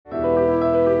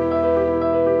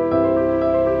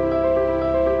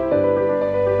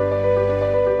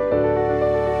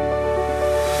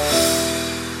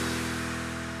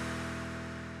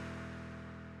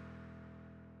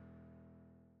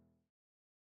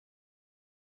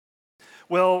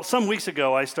Well, some weeks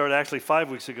ago, actually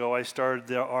 5 weeks ago, I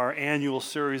started our annual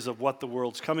series of What the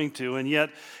World's Coming To. And yet,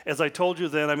 as I told you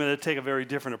then, I'm going to take a very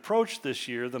different approach this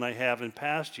year than I have in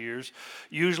past years.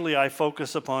 Usually I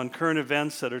focus upon current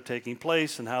events that are taking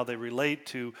place and how they relate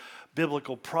to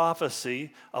biblical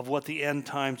prophecy of what the end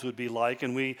times would be like,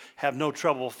 and we have no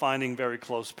trouble finding very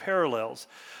close parallels.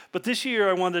 But this year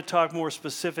I wanted to talk more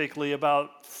specifically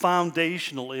about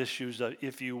foundational issues,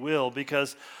 if you will,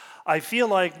 because I feel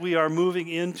like we are moving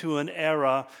into an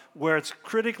era where it's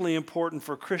critically important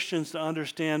for Christians to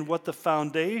understand what the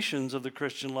foundations of the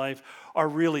Christian life are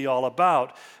really all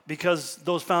about, because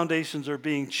those foundations are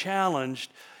being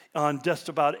challenged on just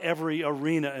about every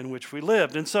arena in which we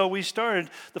lived. And so we started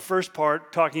the first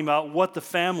part talking about what the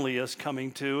family is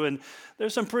coming to, and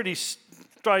there's some pretty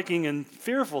striking and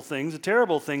fearful things,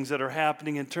 terrible things that are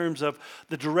happening in terms of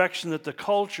the direction that the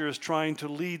culture is trying to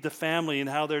lead the family and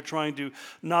how they're trying to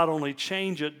not only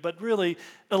change it, but really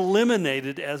eliminate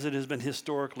it as it has been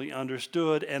historically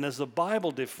understood and as the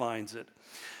Bible defines it.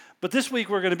 But this week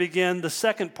we're going to begin the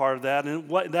second part of that, and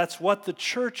that's what the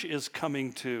church is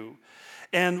coming to.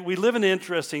 And we live in an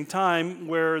interesting time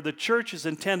where the church is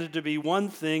intended to be one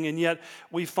thing, and yet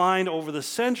we find over the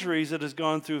centuries it has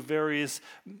gone through various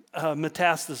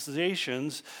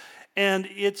metastasizations. And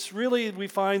it's really, we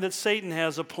find that Satan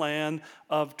has a plan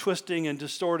of twisting and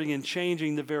distorting and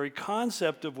changing the very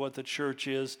concept of what the church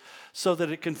is so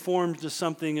that it conforms to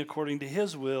something according to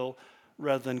his will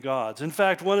rather than God's. In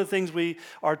fact, one of the things we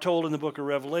are told in the book of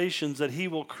Revelations that he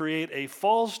will create a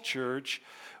false church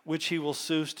which he will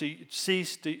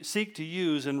seek to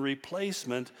use in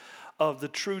replacement of the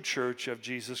true church of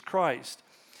Jesus Christ.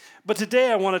 But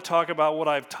today I want to talk about what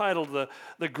I've titled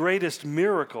the greatest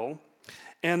miracle,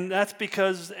 and that's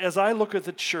because as I look at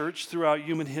the church throughout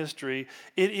human history,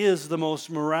 it is the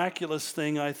most miraculous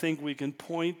thing I think we can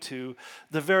point to.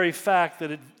 The very fact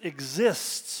that it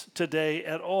exists today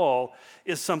at all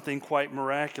is something quite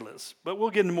miraculous. But we'll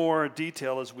get into more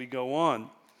detail as we go on.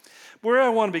 Where I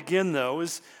want to begin, though,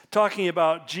 is talking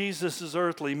about Jesus'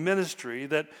 earthly ministry,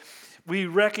 that we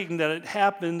reckon that it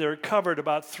happened, or it covered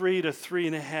about 3 to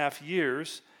 3.5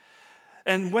 years.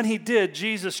 And when he did,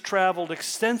 Jesus traveled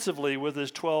extensively with his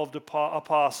 12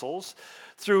 apostles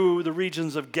through the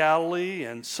regions of Galilee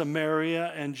and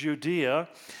Samaria and Judea.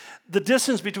 The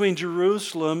distance between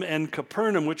Jerusalem and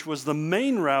Capernaum, which was the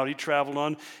main route he traveled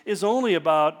on, is only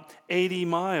about 80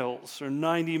 miles or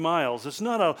 90 miles. It's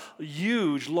not a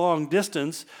huge, long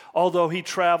distance, although he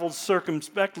traveled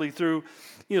circumspectly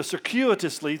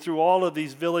circuitously through all of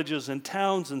these villages and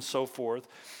towns and so forth.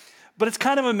 But it's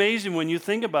kind of amazing when you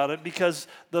think about it, because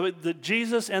the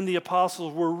Jesus and the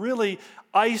apostles were really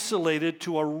isolated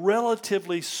to a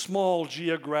relatively small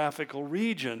geographical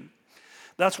region.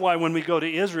 That's why when we go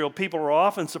to Israel, people are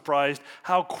often surprised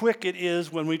how quick it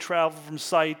is when we travel from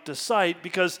site to site,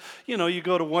 because, you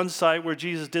go to one site where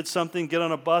Jesus did something, get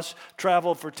on a bus,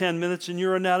 travel for 10 minutes, and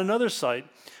you're at another site.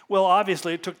 Well,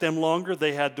 obviously, it took them longer.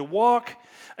 They had to walk,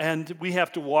 and we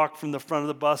have to walk from the front of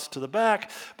the bus to the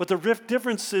back. But the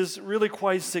difference is really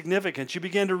quite significant. You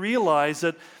begin to realize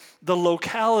that the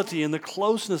locality and the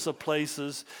closeness of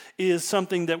places is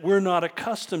something that we're not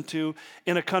accustomed to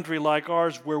in a country like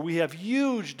ours, where we have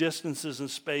huge distances and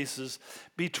spaces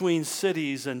between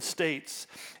cities and states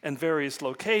and various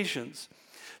locations.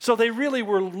 So they really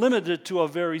were limited to a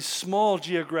very small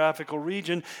geographical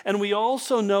region, and we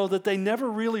also know that they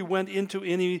never really went into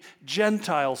any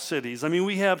Gentile cities. I mean,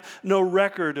 we have no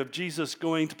record of Jesus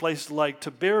going to places like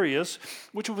Tiberias,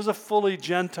 which was a fully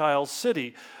Gentile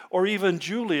city, or even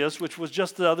Julius, which was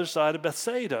just the other side of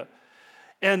Bethsaida.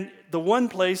 And the one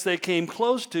place they came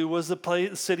close to was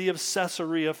the city of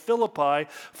Caesarea Philippi,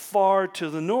 far to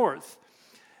the north.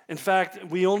 In fact,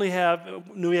 we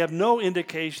have no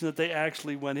indication that they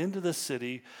actually went into the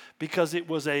city, because it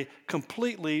was a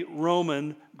completely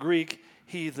Roman, Greek,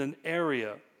 heathen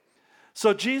area.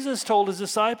 So Jesus told his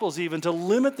disciples even to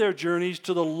limit their journeys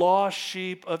to the lost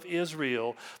sheep of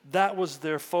Israel. That was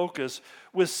their focus,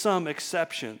 with some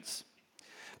exceptions.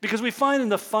 Because we find in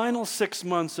the final 6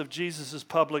 months of Jesus'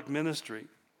 public ministry,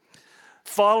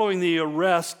 following the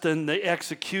arrest and the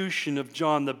execution of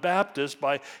John the Baptist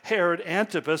by Herod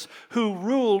Antipas, who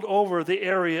ruled over the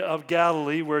area of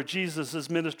Galilee where Jesus'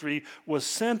 ministry was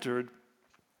centered,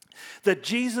 that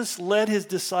Jesus led his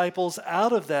disciples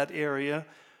out of that area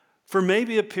for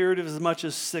maybe a period of as much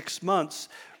as 6 months.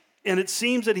 And it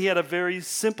seems that he had a very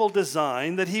simple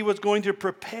design, that he was going to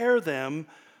prepare them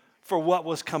for what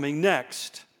was coming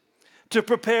next, to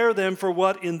prepare them for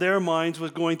what in their minds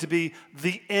was going to be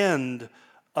the end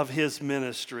of his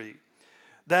ministry.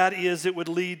 That is, it would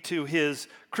lead to his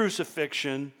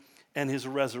crucifixion and his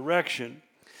resurrection.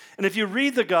 And if you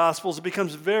read the Gospels, it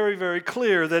becomes very, very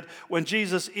clear that when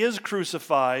Jesus is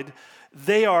crucified,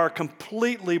 they are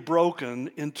completely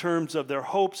broken in terms of their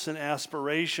hopes and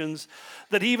aspirations.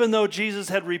 That even though Jesus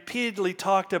had repeatedly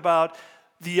talked about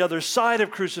the other side of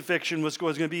crucifixion was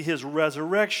going to be his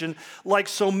resurrection, like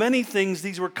so many things,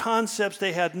 these were concepts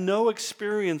they had no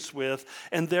experience with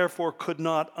and therefore could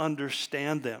not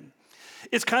understand them.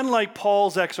 It's kind of like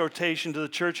Paul's exhortation to the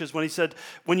churches when he said,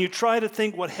 when you try to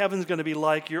think what heaven's going to be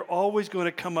like, you're always going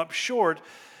to come up short,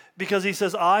 because he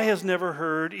says, eye has never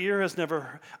heard, ear has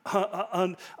never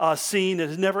seen, it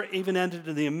has never even entered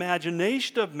into the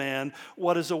imagination of man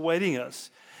what is awaiting us.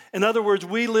 In other words,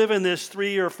 we live in this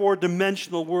 3 or 4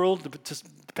 dimensional world,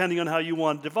 depending on how you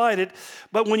want to divide it.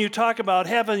 But when you talk about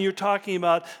heaven, you're talking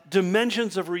about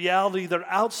dimensions of reality that are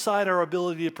outside our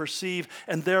ability to perceive,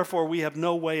 and therefore we have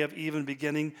no way of even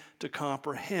beginning to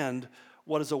comprehend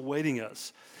what is awaiting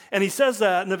us. And he says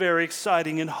that in a very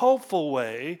exciting and hopeful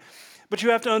way. But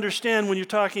you have to understand when you're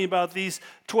talking about these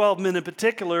 12 men in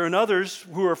particular and others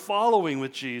who are following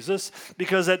with Jesus,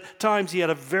 because at times he had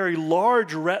a very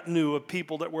large retinue of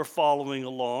people that were following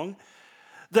along,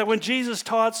 that when Jesus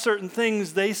taught certain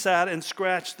things, they sat and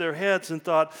scratched their heads and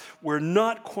thought, we're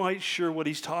not quite sure what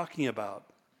he's talking about.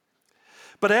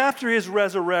 But after his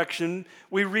resurrection,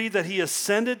 we read that he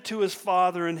ascended to his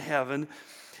Father in heaven.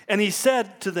 And he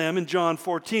said to them in John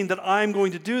 14 that I'm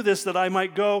going to do this that I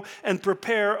might go and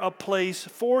prepare a place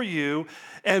for you.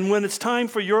 And when it's time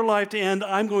for your life to end,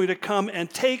 I'm going to come and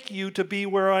take you to be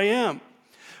where I am.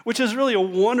 Which is really a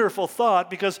wonderful thought,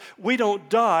 because we don't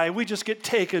die, we just get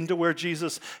taken to where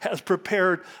Jesus has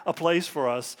prepared a place for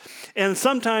us. And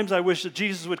sometimes I wish that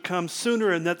Jesus would come sooner,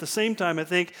 and at the same time I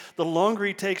think the longer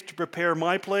he takes to prepare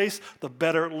my place, the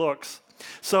better it looks.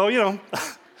 So,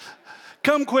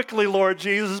 come quickly, Lord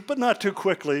Jesus, but not too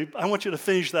quickly. I want you to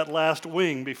finish that last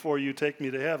wing before you take me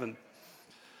to heaven.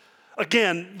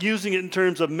 Again, using it in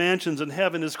terms of mansions in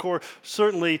heaven is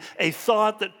certainly a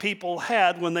thought that people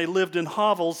had when they lived in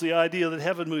hovels, the idea that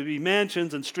heaven would be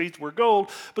mansions and streets were gold.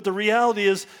 But the reality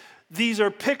is, these are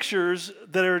pictures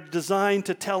that are designed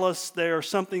to tell us they are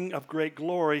something of great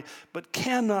glory, but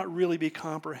cannot really be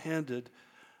comprehended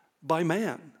by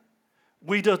man.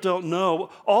 We just don't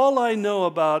know. All I know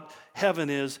about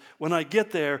heaven is when I get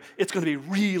there, it's going to be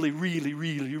really, really,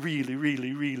 really, really,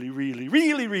 really, really, really,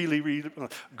 really, really, really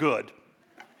good.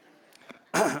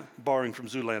 Borrowing from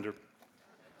Zoolander.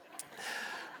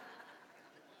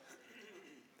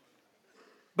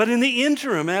 But in the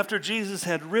interim, after Jesus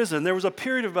had risen, there was a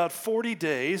period of about 40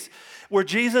 days where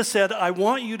Jesus said, I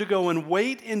want you to go and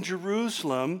wait in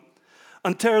Jerusalem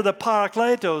until the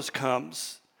Parakletos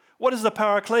comes. What is the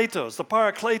Parakletos? The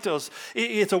Parakletos,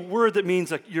 it's a word that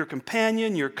means your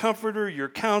companion, your comforter, your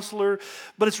counselor,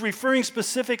 but it's referring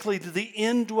specifically to the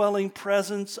indwelling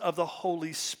presence of the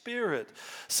Holy Spirit.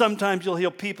 Sometimes you'll hear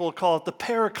people call it the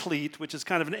Paraclete, which is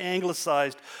kind of an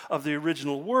anglicized of the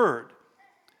original word.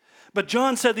 But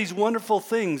John said these wonderful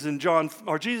things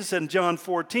Jesus said in John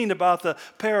 14 about the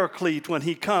Paraclete when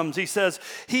he comes. He says,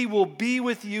 he will be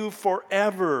with you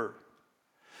forever.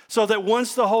 So that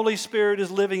once the Holy Spirit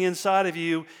is living inside of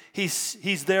you,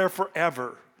 he's there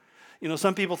forever.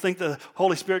 Some people think the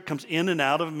Holy Spirit comes in and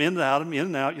out of them, in and out of them, in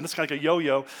and out. It's kind of like a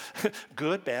yo-yo.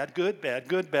 Good, bad, good, bad,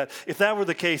 good, bad. If that were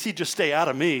the case, he'd just stay out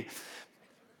of me.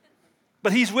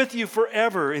 But he's with you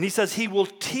forever. And he says he will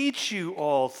teach you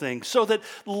all things. So that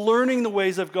learning the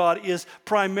ways of God is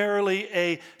primarily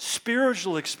a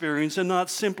spiritual experience and not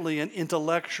simply an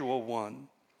intellectual one.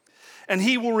 And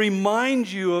he will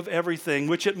remind you of everything,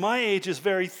 which at my age is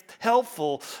very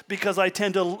helpful because I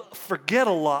tend to forget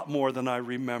a lot more than I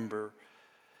remember.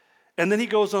 And then he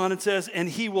goes on and says, and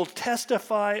he will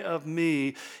testify of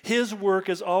me. His work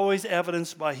is always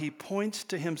evidenced by he points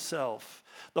to himself.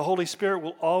 The Holy Spirit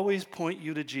will always point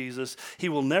you to Jesus. He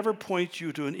will never point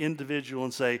you to an individual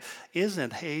and say,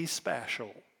 isn't he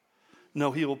special?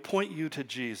 No, he will point you to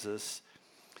Jesus.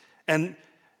 And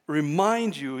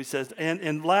remind you, he says,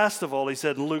 and last of all, he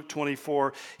said in Luke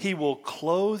 24, he will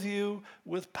clothe you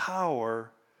with power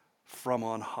from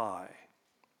on high.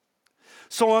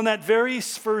 So on that very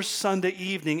first Sunday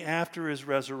evening after his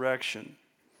resurrection,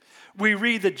 we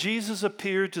read that Jesus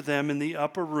appeared to them in the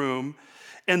upper room,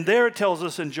 and there it tells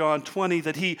us in John 20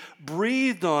 that he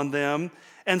breathed on them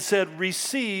and said,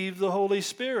 receive the Holy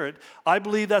Spirit. I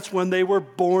believe that's when they were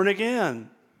born again.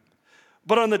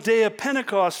 But on the day of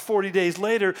Pentecost, 40 days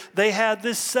later, they had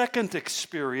this second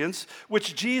experience,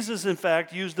 which Jesus, in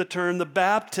fact, used the term the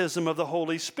baptism of the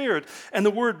Holy Spirit. And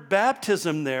the word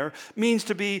baptism there means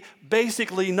to be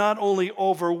basically not only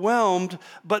overwhelmed,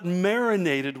 but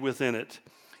marinated within it.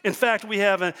 In fact, we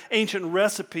have an ancient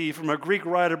recipe from a Greek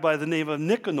writer by the name of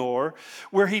Nicanor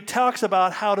where he talks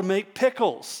about how to make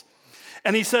pickles.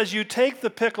 And he says you take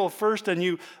the pickle first and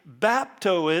you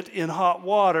baptize it in hot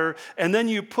water, and then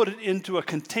you put it into a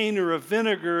container of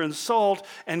vinegar and salt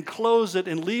and close it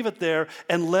and leave it there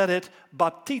and let it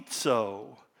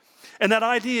baptizo. And that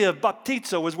idea of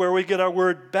baptizo is where we get our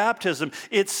word baptism.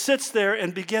 It sits there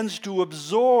and begins to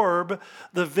absorb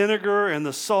the vinegar and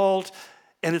the salt,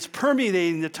 and it's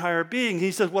permeating the entire being.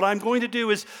 He says, what I'm going to do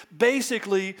is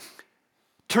basically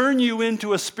turn you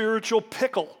into a spiritual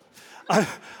pickle.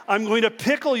 I'm going to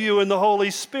pickle you in the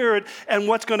Holy Spirit, and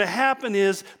what's going to happen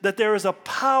is that there is a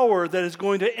power that is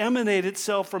going to emanate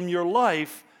itself from your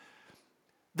life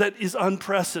that is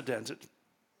unprecedented.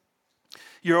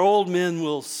 Your old men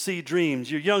will see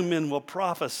dreams. Your young men will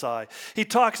prophesy. He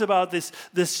talks about this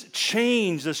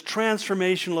change, this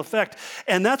transformational effect.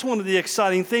 And that's one of the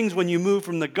exciting things when you move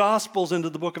from the Gospels into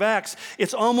the book of Acts.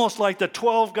 It's almost like the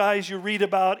 12 guys you read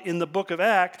about in the book of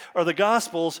Acts, or the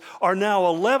Gospels, are now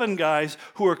 11 guys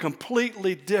who are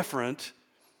completely different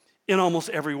in almost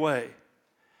every way.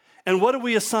 And what do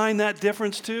we assign that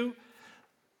difference to?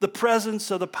 The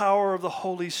presence of the power of the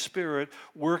Holy Spirit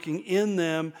working in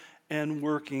them and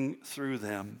working through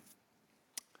them.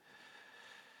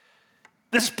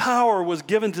 This power was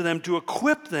given to them to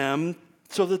equip them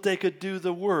so that they could do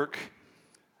the work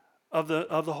of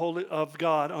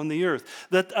God on the earth.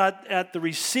 That at the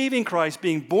receiving Christ,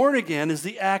 being born again, is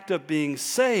the act of being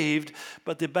saved,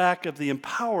 but the back of the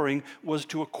empowering was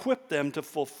to equip them to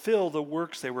fulfill the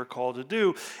works they were called to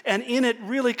do. And in it,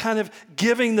 really kind of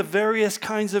giving the various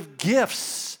kinds of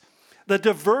gifts, the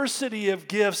diversity of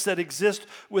gifts that exist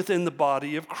within the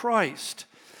body of Christ.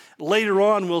 Later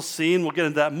on, we'll see, and we'll get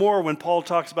into that more when Paul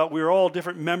talks about we're all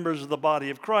different members of the body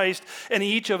of Christ, and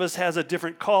each of us has a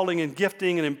different calling and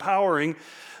gifting and empowering,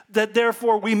 that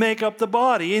therefore we make up the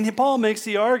body. And Paul makes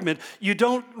the argument, you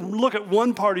don't look at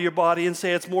one part of your body and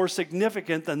say it's more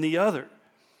significant than the other.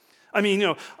 I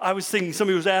mean, I was thinking,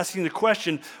 somebody was asking the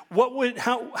question,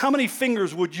 how many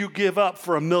fingers would you give up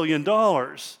for $1 million?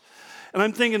 And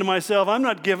I'm thinking to myself, I'm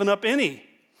not giving up any.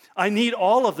 I need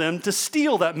all of them to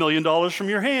steal that $1 million from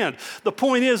your hand. The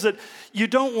point is that you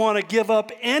don't want to give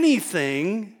up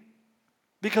anything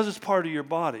because it's part of your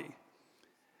body.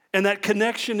 And that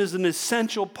connection is an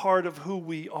essential part of who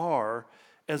we are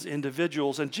as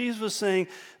individuals. And Jesus was saying,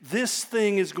 this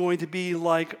thing is going to be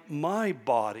like my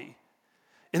body.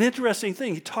 An interesting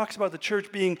thing, he talks about the church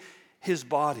being his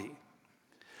body.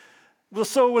 Well,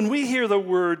 so when we hear the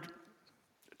word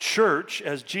church,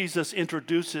 as Jesus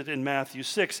introduced it in Matthew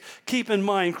 6, keep in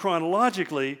mind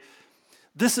chronologically,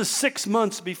 this is 6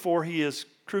 months before he is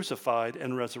crucified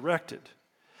and resurrected.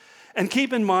 And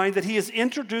keep in mind that he is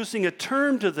introducing a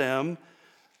term to them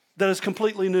that is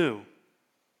completely new.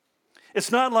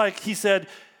 It's not like he said,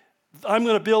 I'm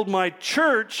going to build my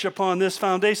church upon this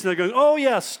foundation. They're going, oh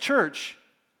yes, church.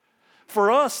 For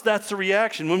us, that's the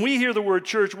reaction. When we hear the word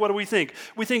church, what do we think?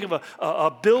 We think of a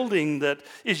building that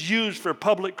is used for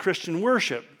public Christian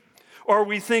worship. Or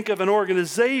we think of an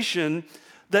organization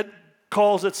that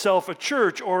calls itself a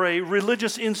church, or a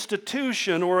religious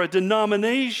institution, or a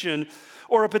denomination,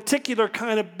 or a particular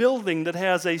kind of building that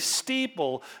has a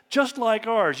steeple, just like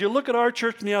ours. You look at our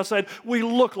church from the outside, we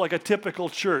look like a typical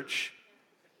church.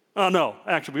 Oh, no,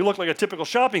 actually, we look like a typical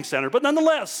shopping center, but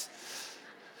nonetheless,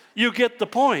 you get the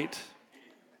point.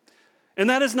 And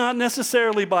that is not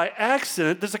necessarily by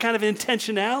accident. There's a kind of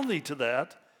intentionality to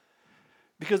that,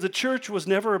 because the church was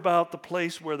never about the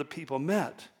place where the people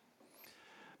met.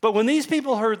 But when these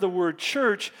people heard the word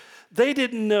church, they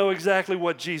didn't know exactly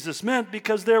what Jesus meant,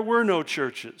 because there were no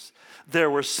churches. There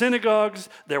were synagogues,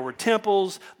 there were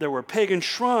temples, there were pagan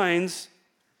shrines.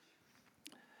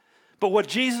 But what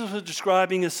Jesus was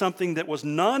describing is something that was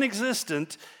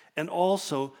non-existent and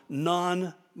also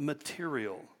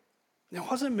non-material. It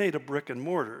wasn't made of brick and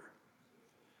mortar.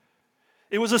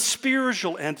 It was a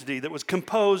spiritual entity that was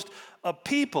composed of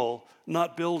people,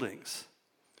 not buildings.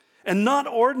 And not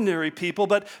ordinary people,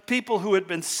 but people who had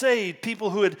been saved,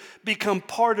 people who had become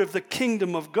part of the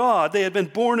kingdom of God. They had been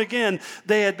born again.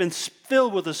 They had been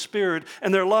filled with the Spirit,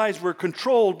 and their lives were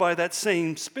controlled by that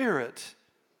same Spirit.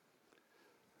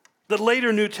 The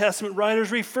later New Testament writers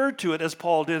referred to it, as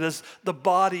Paul did, as the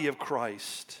body of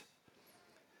Christ.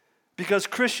 Because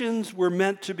Christians were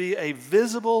meant to be a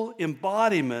visible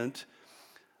embodiment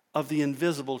of the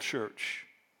invisible church.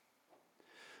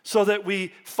 So that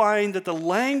we find that the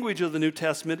language of the New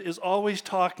Testament is always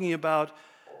talking about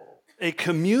a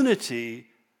community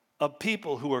of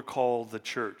people who are called the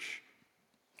church.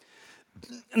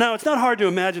 Now, it's not hard to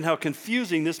imagine how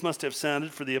confusing this must have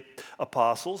sounded for the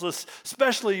apostles,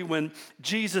 especially when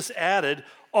Jesus added,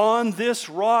 "On this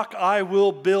rock I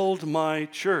will build my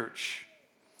church."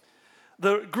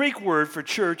 The Greek word for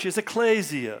church is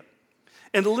ekklesia,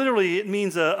 and literally it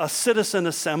means a citizen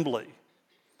assembly.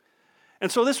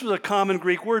 And so this was a common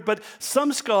Greek word, but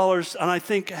some scholars, and I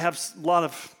think have a lot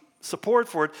of support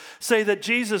for it, say that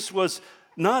Jesus was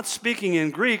not speaking in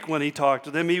Greek when he talked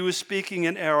to them. He was speaking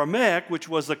in Aramaic, which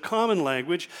was the common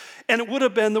language, and it would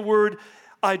have been the word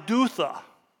idutha.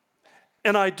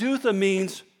 And idutha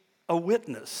means a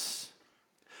witness.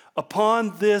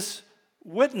 Upon this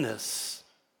witness,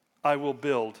 I will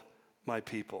build my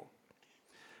people.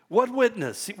 What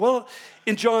witness? Well,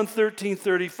 in John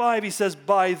 13:35, he says,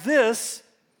 "By this,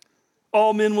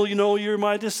 all men will know you're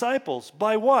my disciples."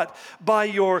 By what? By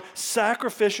your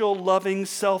sacrificial, loving,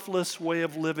 selfless way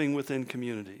of living within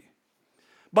community.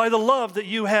 By the love that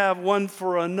you have one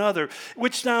for another,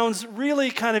 which sounds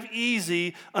really kind of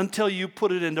easy until you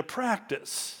put it into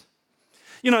practice.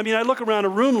 I look around a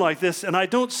room like this and I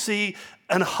don't see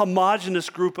an homogeneous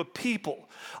group of people.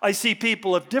 I see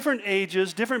people of different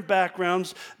ages, different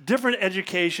backgrounds, different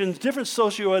educations, different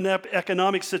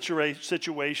socioeconomic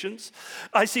situations.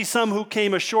 I see some who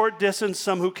came a short distance,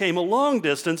 some who came a long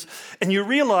distance, and you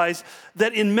realize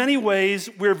that in many ways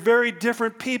we're very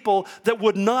different people that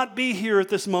would not be here at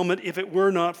this moment if it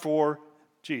were not for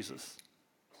Jesus.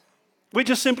 We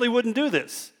just simply wouldn't do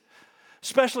this,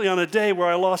 especially on a day where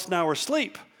I lost an hour's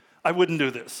sleep. I wouldn't do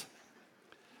this.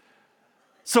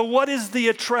 So what is the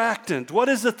attractant? What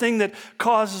is the thing that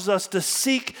causes us to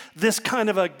seek this kind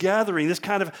of a gathering, this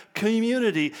kind of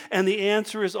community? And the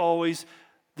answer is always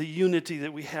the unity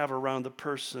that we have around the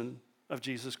person of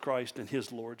Jesus Christ and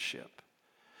his lordship.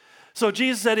 So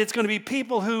Jesus said it's going to be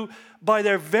people who, by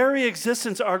their very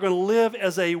existence, are going to live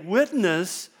as a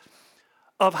witness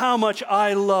of how much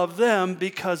I love them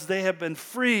because they have been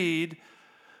freed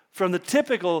from the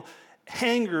typical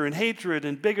anger and hatred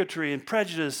and bigotry and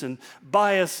prejudice and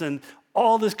bias and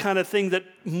all this kind of thing that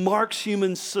marks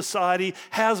human society,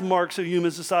 has marks of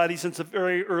human society since the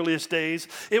very earliest days.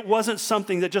 It wasn't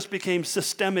something that just became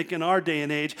systemic in our day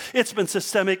and age. It's been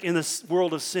systemic in this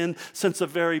world of sin since the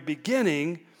very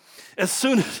beginning. As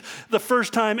soon as the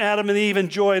first time Adam and Eve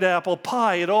enjoyed apple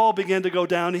pie, it all began to go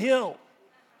downhill.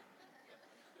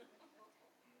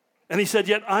 And he said,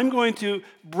 yet I'm going to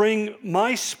bring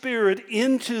my spirit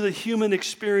into the human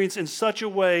experience in such a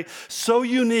way, so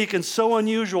unique and so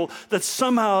unusual, that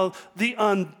somehow the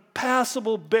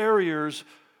unpassable barriers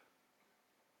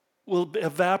will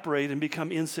evaporate and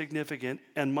become insignificant,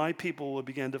 and my people will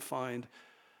begin to find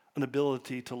an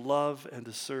ability to love and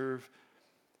to serve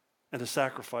and to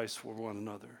sacrifice for one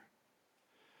another.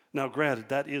 Now, granted,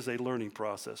 that is a learning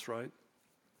process, right?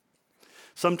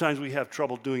 Sometimes we have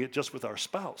trouble doing it just with our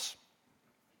spouse.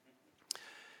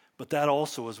 But that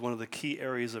also is one of the key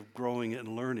areas of growing and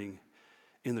learning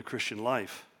in the Christian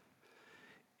life.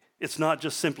 It's not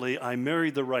just simply, I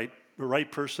married the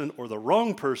right person or the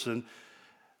wrong person,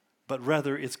 but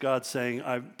rather it's God saying,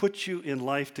 I've put you in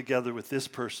life together with this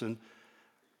person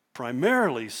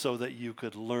primarily so that you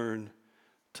could learn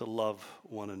to love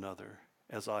one another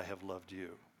as I have loved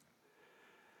you.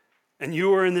 And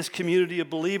you are in this community of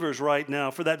believers right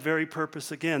now for that very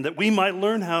purpose again, that we might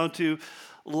learn how to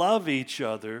love each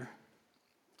other,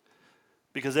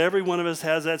 because every one of us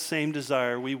has that same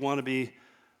desire. We want to be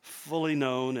fully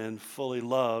known and fully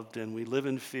loved, and we live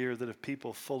in fear that if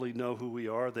people fully know who we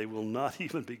are, they will not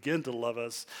even begin to love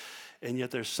us. And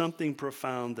yet there's something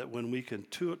profound that when we can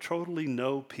totally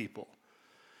know people,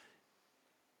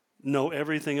 know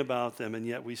everything about them, and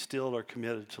yet we still are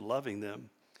committed to loving them,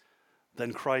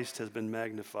 then Christ has been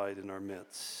magnified in our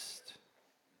midst.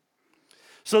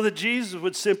 So that Jesus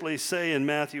would simply say in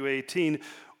Matthew 18,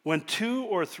 when 2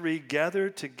 or 3 gather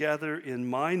together in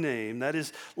my name, that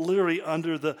is literally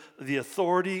under the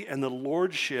authority and the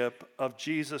lordship of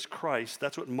Jesus Christ.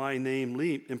 That's what my name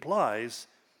implies.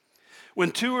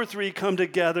 When 2 or 3 come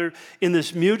together in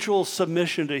this mutual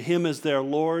submission to him as their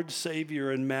Lord,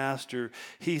 Savior, and Master,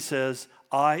 he says,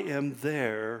 I am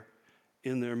there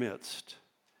in their midst.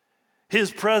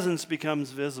 His presence becomes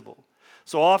visible.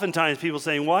 So oftentimes people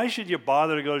saying, why should you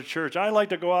bother to go to church? I like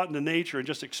to go out into nature and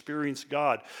just experience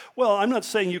God. Well, I'm not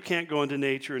saying you can't go into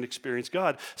nature and experience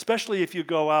God, especially if you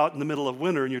go out in the middle of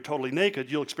winter and you're totally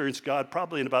naked. You'll experience God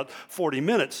probably in about 40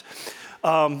 minutes.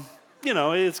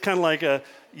 It's kind of like a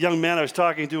young man I was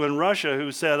talking to in Russia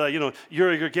who said,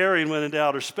 Yuri Gagarin went into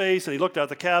outer space and he looked out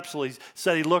the capsule. He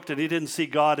said he looked and he didn't see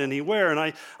God anywhere.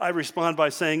 And I respond by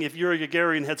saying, if Yuri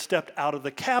Gagarin had stepped out of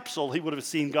the capsule, he would have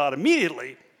seen God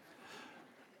immediately.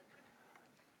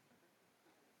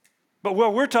 But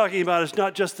what we're talking about is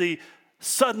not just the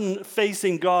sudden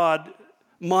facing God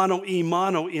mono e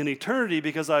mono in eternity,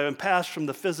 because I am passed from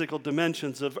the physical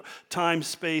dimensions of time,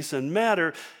 space, and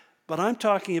matter. But I'm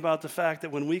talking about the fact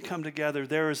that when we come together,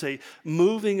 there is a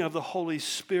moving of the Holy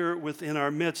Spirit within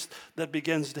our midst that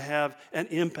begins to have an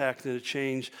impact and a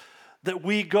change, that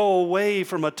we go away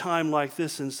from a time like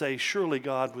this and say, surely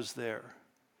God was there.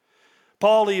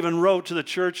 Paul even wrote to the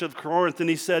church of Corinth, and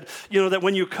he said, that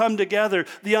when you come together,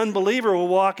 the unbeliever will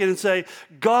walk in and say,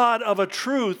 God of a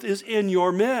truth is in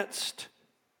your midst.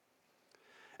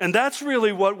 And that's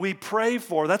really what we pray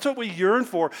for. That's what we yearn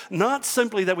for. Not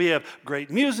simply that we have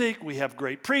great music, we have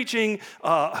great preaching,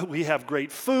 we have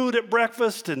great food at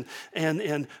breakfast, and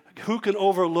who can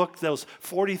overlook those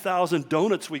 40,000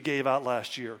 donuts we gave out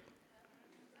last year?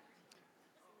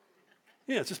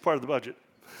 Yeah, it's just part of the budget.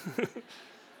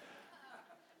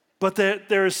 But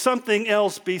there is something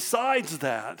else besides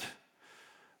that.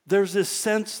 There's this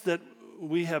sense that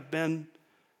we have been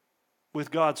with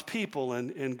God's people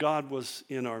and God was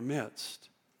in our midst.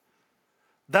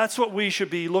 That's what we should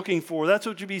be looking for. That's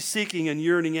what you should be seeking and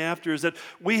yearning after, is that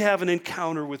we have an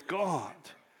encounter with God.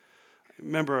 I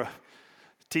remember a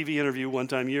TV interview one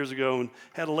time years ago, and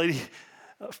had a lady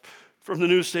from the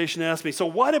news station ask me, so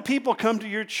why do people come to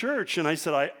your church? And I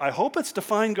said, I hope it's to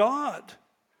find God.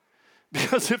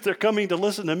 Because if they're coming to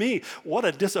listen to me, what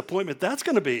a disappointment that's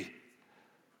going to be.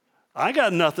 I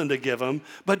got nothing to give them,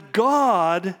 but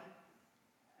God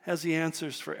has the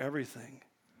answers for everything.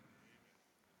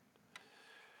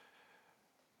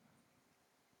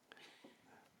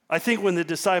 I think when the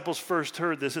disciples first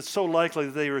heard this, it's so likely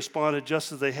that they responded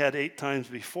just as they had 8 times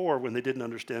before when they didn't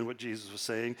understand what Jesus was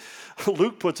saying.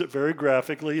 Luke puts it very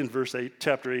graphically in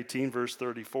chapter 18, verse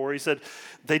 34. He said,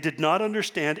 they did not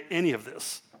understand any of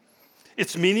this.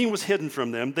 Its meaning was hidden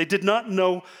from them. They did not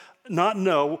know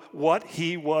what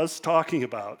he was talking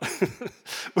about.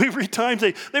 Every time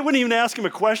they wouldn't even ask him a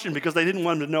question because they didn't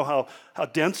want him to know how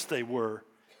dense they were,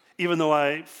 even though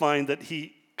I find that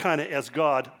he kind of, as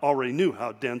God, already knew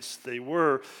how dense they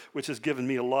were, which has given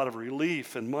me a lot of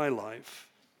relief in my life.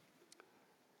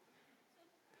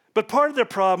 But part of their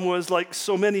problem was, like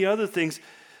so many other things,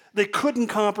 they couldn't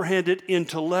comprehend it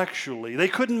intellectually. They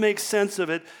couldn't make sense of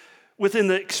it within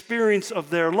the experience of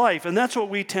their life. And that's what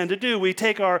we tend to do. We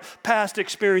take our past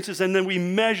experiences and then we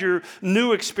measure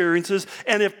new experiences.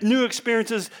 And if new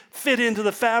experiences fit into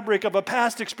the fabric of a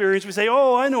past experience, we say,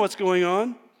 oh, I know what's going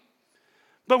on.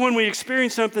 But when we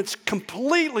experience something that's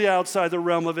completely outside the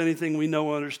realm of anything we know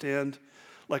or understand,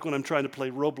 like when I'm trying to play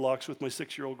Roblox with my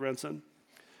 6-year-old grandson,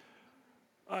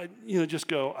 I just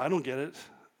go, I don't get it.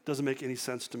 It doesn't make any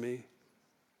sense to me.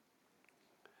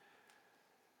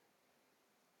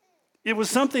 It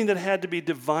was something that had to be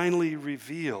divinely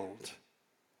revealed,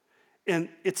 and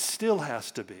it still has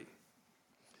to be.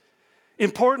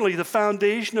 Importantly, the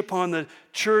foundation upon the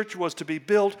church was to be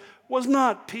built was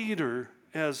not Peter,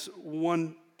 as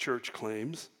one church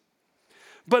claims,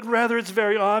 but rather it's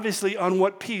very obviously on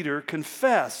what Peter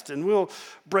confessed, and we'll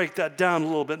break that down a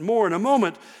little bit more in a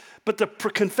moment. But the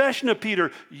confession of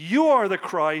Peter, you are the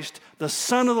Christ, the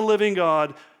Son of the living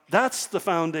God, that's the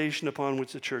foundation upon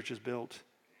which the church is built.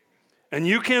 And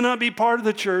you cannot be part of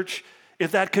the church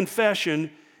if that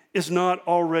confession is not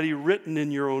already written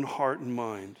in your own heart and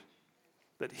mind.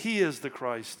 That he is the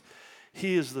Christ,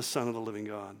 he is the Son of the living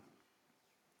God.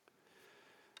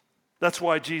 That's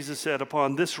why Jesus said,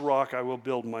 upon this rock I will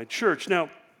build my church. Now,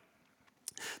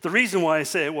 the reason why I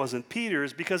say it wasn't Peter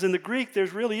is because in the Greek there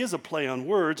really is a play on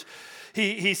words.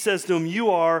 He says to him,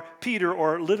 you are Peter,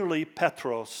 or literally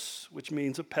Petros, which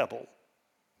means a pebble.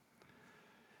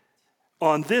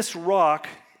 On this rock,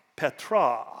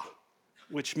 Petra,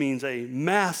 which means a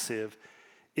massive,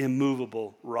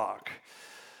 immovable rock.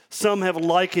 Some have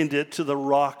likened it to the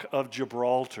rock of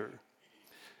Gibraltar.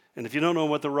 And if you don't know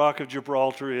what the rock of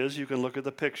Gibraltar is, you can look at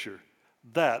the picture.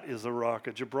 That is the rock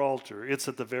of Gibraltar. It's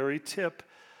at the very tip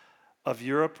of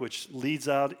Europe, which leads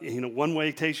out, one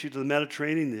way takes you to the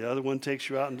Mediterranean, the other one takes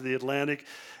you out into the Atlantic,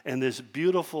 and this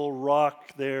beautiful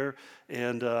rock there,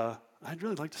 and I'd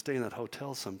really like to stay in that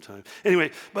hotel sometime.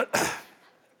 Anyway,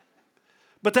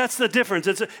 but that's the difference.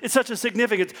 It's such a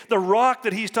significance. The rock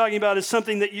that he's talking about is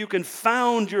something that you can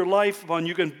found your life upon,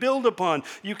 you can build upon.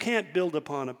 You can't build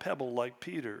upon a pebble like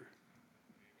Peter.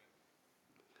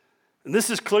 And this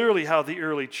is clearly how the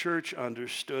early church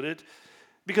understood it,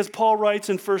 because Paul writes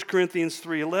in 1 Corinthians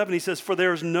 3:11, he says, for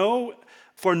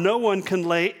no one can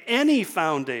lay any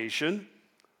foundation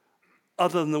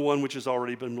other than the one which has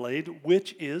already been laid,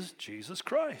 which is Jesus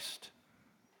Christ.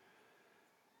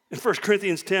 In 1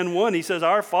 Corinthians 10:1, he says,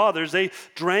 our fathers, they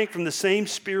drank from the same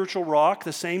spiritual rock,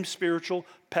 the same spiritual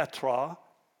Petra,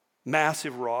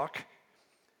 massive rock,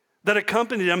 that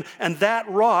accompanied them, and that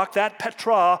rock, that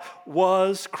Petra,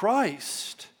 was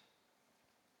Christ.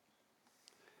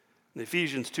 In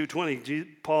Ephesians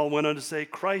 2:20, Paul went on to say,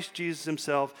 Christ Jesus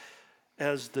himself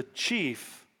as the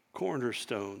chief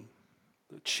cornerstone,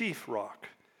 the chief rock.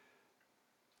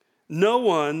 No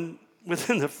one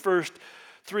within the first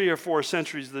 3 or 4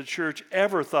 centuries of the church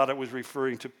ever thought it was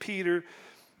referring to Peter,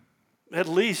 at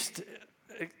least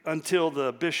until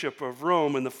the Bishop of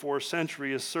Rome in the 4th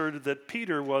century asserted that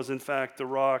Peter was in fact the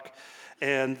rock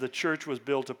and the church was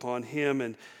built upon him,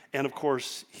 and of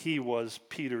course he was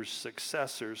Peter's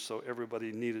successor, so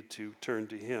everybody needed to turn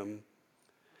to him.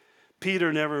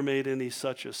 Peter never made any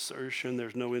such assertion.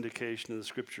 There's no indication in the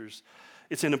scriptures.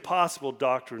 It's an impossible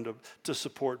doctrine to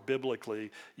support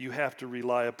biblically. You have to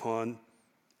rely upon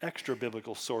extra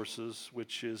biblical sources,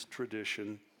 which is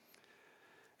tradition.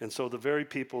 And so the very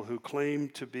people who claim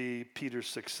to be Peter's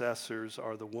successors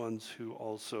are the ones who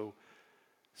also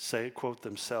say, quote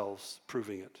themselves,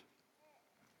 proving it.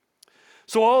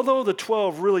 So although the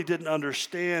 12 really didn't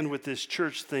understand what this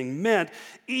church thing meant,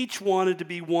 each wanted to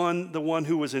be the one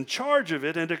who was in charge of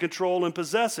it and to control and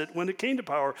possess it when it came to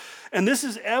power. And this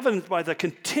is evident by the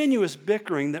continuous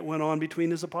bickering that went on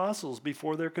between his apostles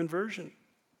before their conversion.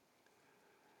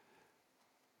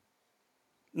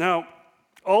 Now,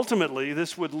 ultimately,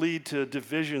 this would lead to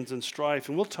divisions and strife,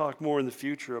 and we'll talk more in the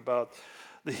future about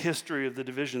the history of the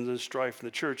divisions and strife in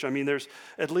the church. I mean, there's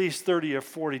at least 30 or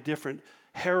 40 different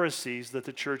heresies that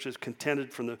the church has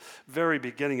contended from the very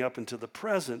beginning up until the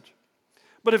present.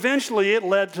 But eventually it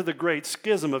led to the Great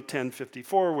Schism of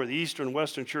 1054, where the Eastern and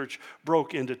Western Church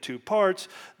broke into 2 parts,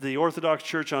 the Orthodox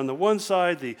Church on the one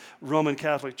side, the Roman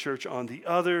Catholic Church on the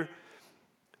other.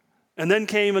 And then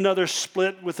came another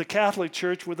split with the Catholic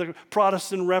Church with the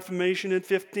Protestant Reformation in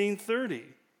 1530.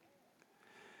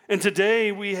 And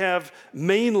today we have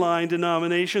mainline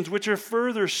denominations which are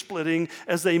further splitting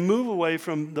as they move away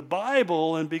from the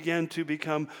Bible and begin to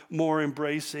become more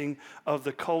embracing of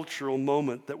the cultural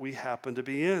moment that we happen to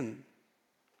be in.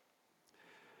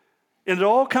 And it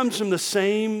all comes from the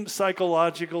same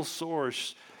psychological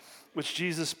source, which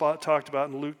Jesus talked about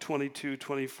in Luke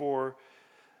 22:24.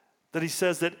 That he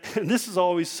says that, and this is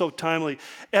always so timely,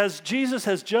 as Jesus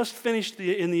has just finished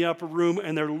in the upper room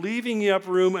and they're leaving the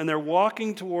upper room and they're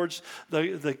walking towards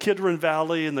the Kidron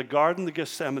Valley in the Garden of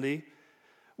Gethsemane,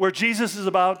 where Jesus is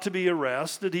about to be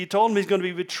arrested. He told him he's going to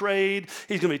be betrayed,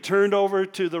 he's going to be turned over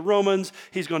to the Romans,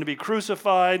 he's going to be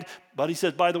crucified, but he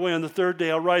says, by the way, on the 3rd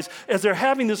day I'll rise. As they're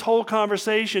having this whole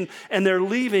conversation and they're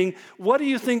leaving, what do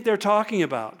you think they're talking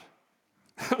about?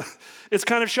 It's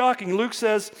kind of shocking. Luke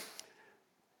says,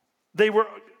 they were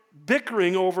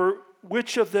bickering over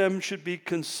which of them should be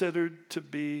considered to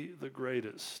be the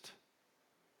greatest.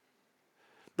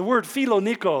 The word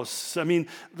philonikos,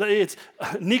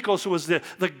 Nikos was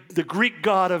the Greek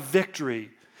god of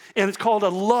victory. And it's called a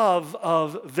love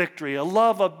of victory, a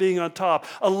love of being on top,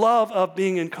 a love of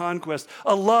being in conquest,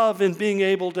 a love in being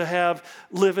able to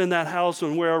live in that house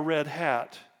and wear a red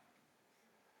hat.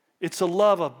 It's a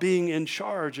love of being in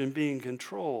charge and being in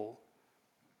control.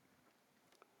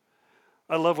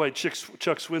 I love why Chuck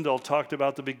Swindoll talked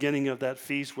about the beginning of that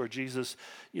feast where Jesus,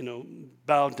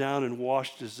 bowed down and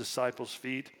washed his disciples'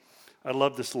 feet. I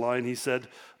love this line. He said,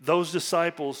 those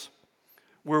disciples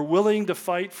were willing to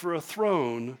fight for a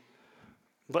throne,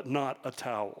 but not a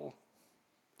towel.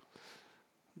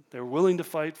 They were willing to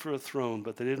fight for a throne,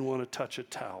 but they didn't want to touch a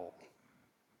towel.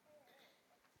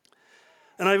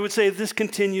 And I would say this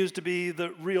continues to be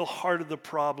the real heart of the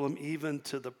problem, even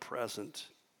to the present.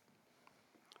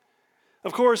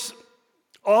 Of course,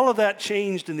 all of that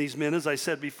changed in these men, as I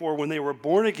said before, when they were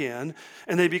born again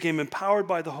and they became empowered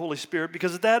by the Holy Spirit,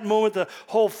 because at that moment the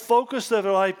whole focus of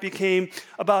their life became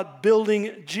about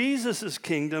building Jesus'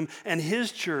 kingdom and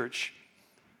his church.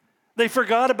 They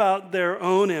forgot about their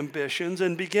own ambitions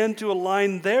and began to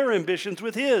align their ambitions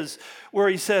with his, where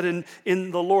he said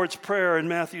in the Lord's Prayer in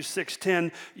Matthew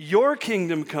 6:10, your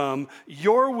kingdom come,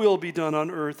 your will be done on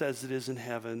earth as it is in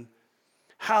heaven.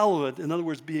 Hallowed, in other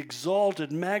words, be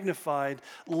exalted, magnified,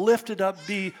 lifted up,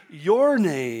 be your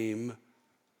name,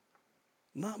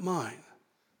 not mine.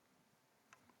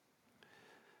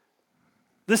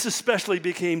 This especially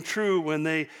became true when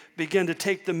they began to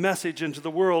take the message into the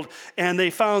world, and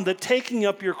they found that taking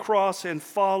up your cross and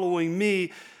following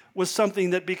me was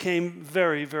something that became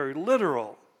very, very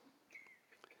literal.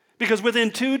 Because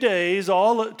within 2 decades,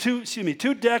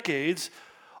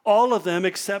 all of them,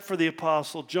 except for the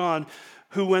Apostle John,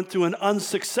 who went through an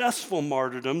unsuccessful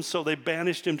martyrdom, so they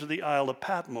banished him to the Isle of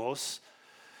Patmos.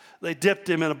 They dipped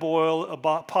him in a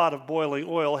pot of boiling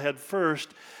oil head first,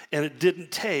 and it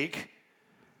didn't take.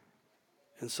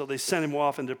 And so they sent him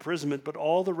off into imprisonment, but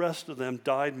all the rest of them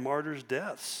died martyrs'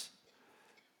 deaths.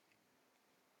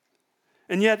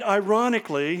 And yet,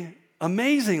 ironically,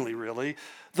 amazingly really,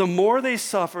 the more they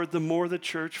suffered, the more the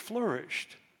church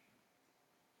flourished.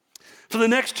 For the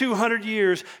next 200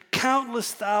 years,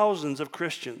 countless thousands of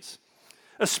Christians,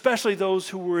 especially those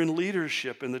who were in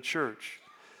leadership in the church,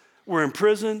 were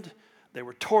imprisoned, they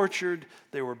were tortured,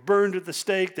 they were burned at the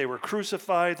stake, they were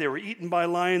crucified, they were eaten by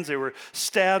lions, they were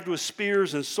stabbed with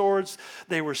spears and swords,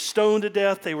 they were stoned to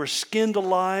death, they were skinned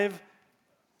alive,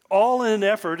 all in an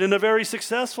effort, and a very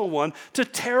successful one, to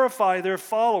terrify their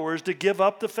followers to give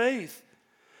up the faith.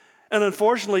 And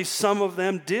unfortunately, some of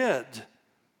them did.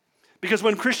 Because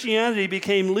when Christianity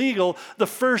became legal, the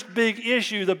first big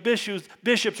issue the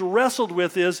bishops wrestled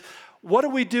with is, what do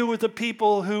we do with the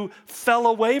people who fell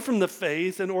away from the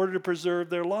faith in order to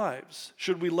preserve their lives?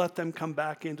 Should we let them come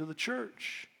back into the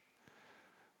church?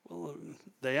 Well,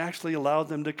 they actually allowed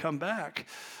them to come back.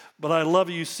 But I love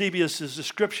Eusebius'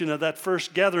 description of that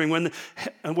first gathering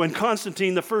when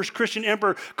Constantine, the first Christian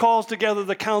emperor, calls together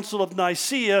the Council of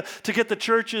Nicaea to get the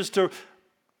churches to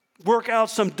work out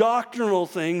some doctrinal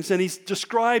things, and he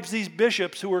describes these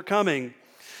bishops who were coming.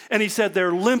 And he said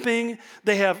they're limping,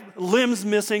 they have limbs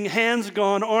missing, hands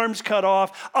gone, arms cut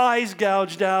off, eyes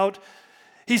gouged out.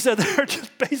 He said they're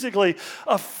just basically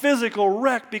a physical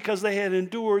wreck because they had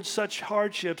endured such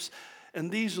hardships. And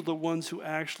these are the ones who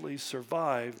actually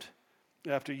survived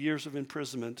after years of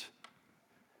imprisonment.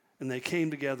 And they came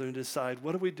together and decided,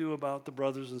 what do we do about the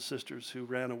brothers and sisters who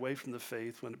ran away from the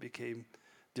faith when it became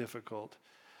difficult?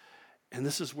 And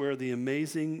this is where the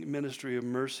amazing ministry of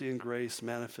mercy and grace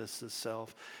manifests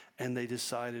itself. And they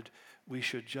decided we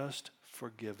should just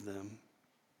forgive them.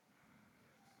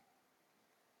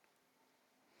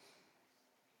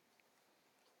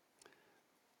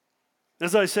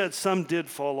 As I said, some did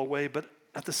fall away, but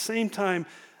at the same time,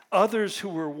 others who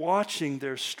were watching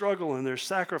their struggle and their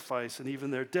sacrifice and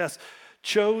even their deaths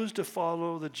chose to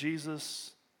follow the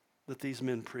Jesus that these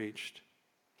men preached.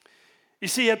 You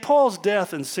see, at Paul's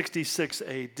death in 66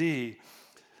 AD,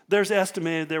 there's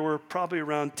estimated there were probably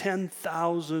around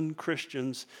 10,000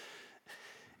 Christians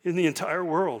in the entire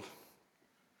world.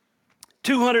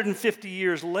 250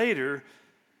 years later,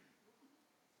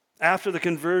 after the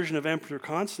conversion of Emperor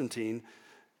Constantine,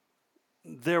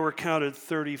 there were counted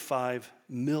 35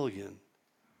 million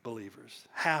believers,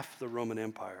 half the Roman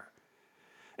Empire.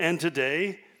 And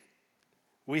today,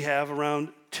 we have around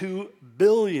 2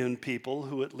 billion people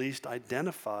who at least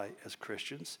identify as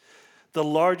Christians, the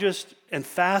largest and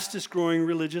fastest growing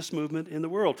religious movement in the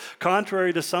world.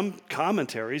 Contrary to some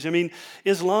commentaries,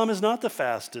 Islam is not the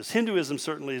fastest. Hinduism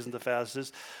certainly isn't the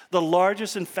fastest. The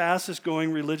largest and fastest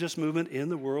growing religious movement in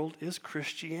the world is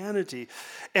Christianity.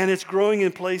 And it's growing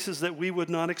in places that we would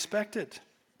not expect it.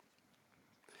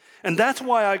 And that's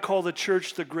why I call the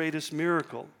church the greatest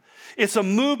miracle. It's a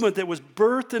movement that was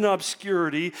birthed in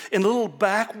obscurity in a little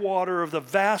backwater of the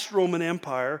vast Roman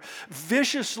Empire,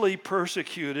 viciously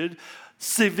persecuted,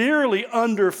 severely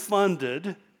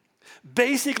underfunded,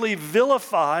 basically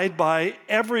vilified by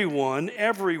everyone,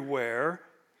 everywhere.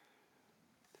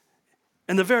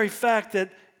 And the very fact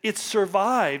that it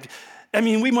survived,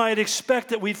 we might expect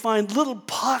that we'd find little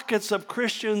pockets of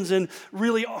Christians in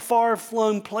really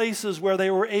far-flung places where they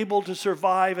were able to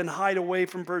survive and hide away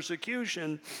from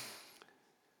persecution.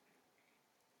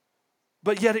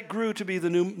 But yet it grew to be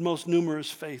the most numerous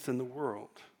faith in the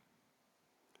world.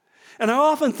 And I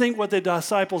often think what the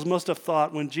disciples must have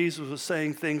thought when Jesus was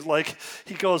saying things like,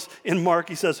 he goes, in Mark,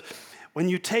 he says, when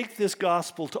you take this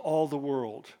gospel to all the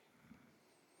world.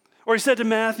 Or he said to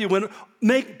Matthew,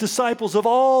 make disciples of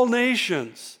all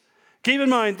nations. Keep in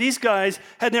mind, these guys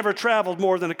had never traveled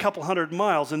more than a couple hundred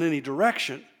miles in any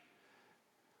direction.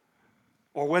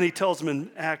 Or when he tells them in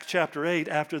Acts chapter 8,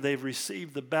 after they've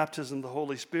received the baptism of the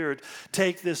Holy Spirit,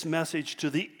 take this message to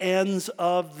the ends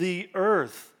of the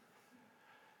earth.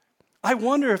 I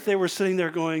wonder if they were sitting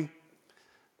there going,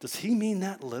 does he mean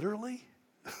that literally?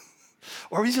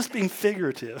 Or is he just being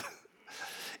figurative?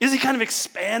 Is he kind of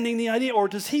expanding the idea? Or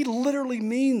does he literally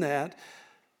mean that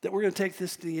we're going to take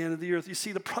this to the end of the earth? You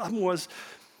see, the problem was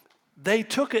they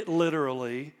took it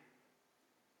literally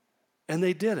and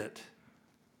they did it.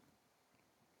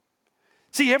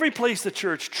 See, every place the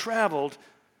church traveled,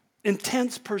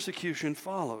 intense persecution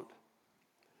followed.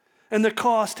 And the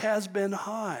cost has been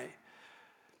high.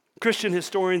 Christian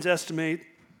historians estimate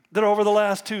that over the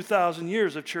last 2,000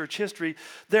 years of church history,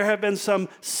 there have been some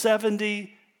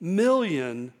 70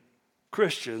 million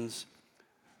Christians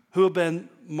who have been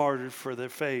martyred for their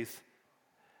faith.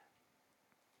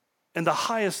 And the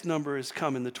highest number has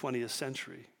come in the 20th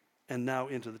century and now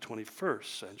into the 21st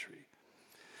century.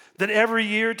 That every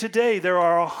year today there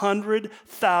are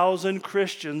 100,000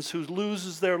 Christians who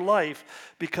loses their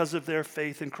life because of their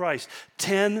faith in Christ.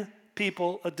 10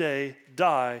 people a day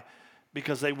die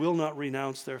because they will not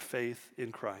renounce their faith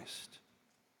in Christ.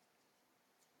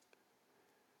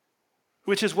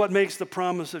 Which is what makes the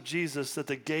promise of Jesus that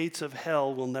the gates of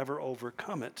hell will never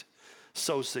overcome it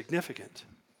so significant.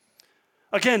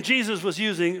 Again, Jesus was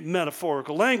using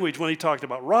metaphorical language when he talked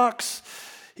about rocks.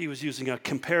 He was using a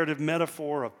comparative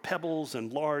metaphor of pebbles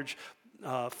and large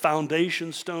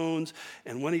foundation stones.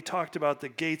 And when he talked about the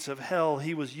gates of hell,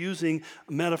 he was using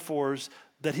metaphors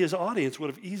that his audience would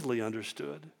have easily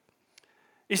understood.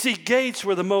 You see, gates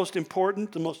were the most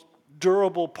important, the most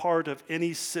durable part of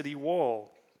any city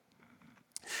wall.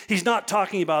 He's not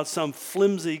talking about some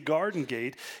flimsy garden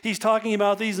gate. He's talking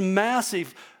about these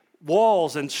massive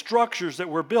walls and structures that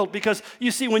were built. Because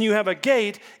you see, when you have a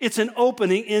gate, it's an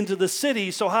opening into the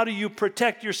city. So how do you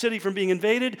protect your city from being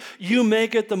invaded? You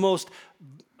make it the most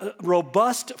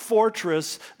robust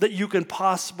fortress that you can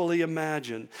possibly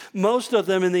imagine. Most of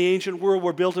them in the ancient world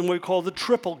were built in what we call the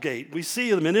triple gate. We see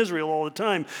them in Israel all the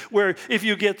time, where if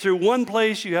you get through one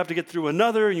place, you have to get through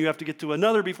another, and you have to get through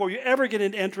another before you ever get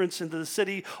an entrance into the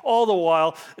city, all the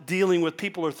while dealing with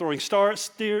people who are throwing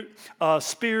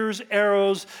spears,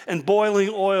 arrows, and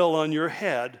boiling oil on your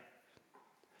head.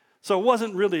 So it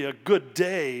wasn't really a good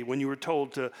day when you were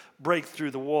told to break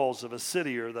through the walls of a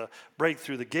city or break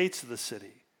through the gates of the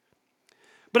city.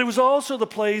 But it was also the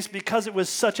place, because it was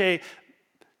such a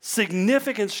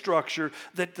significant structure,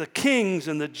 that the kings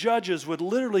and the judges would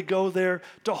literally go there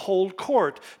to hold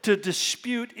court, to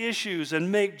dispute issues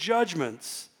and make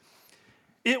judgments.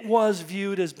 It was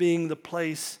viewed as being the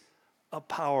place of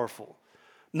powerful.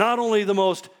 Not only the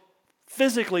most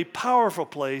physically powerful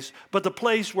place, but the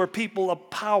place where people of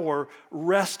power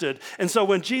rested. And so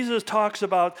when Jesus talks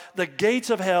about the gates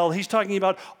of hell, he's talking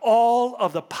about all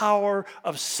of the power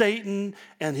of Satan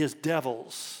and his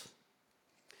devils.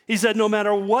 He said no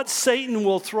matter what Satan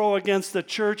will throw against the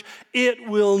church, it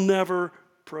will never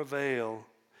prevail.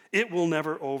 It will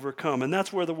never overcome. And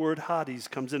that's where the word Hades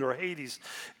comes in, or Hades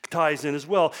ties in as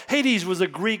well. Hades was a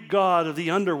Greek god of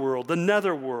the underworld, the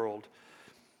netherworld.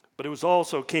 But it was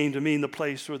also came to mean the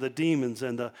place where the demons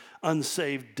and the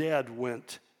unsaved dead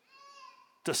went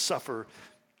to suffer.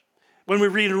 When we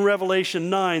read in Revelation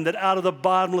 9 that out of the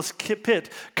bottomless pit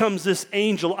comes this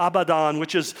angel Abaddon,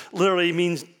 which is literally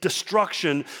means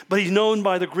destruction, but he's known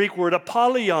by the Greek word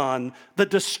Apollyon, the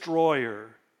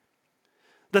destroyer.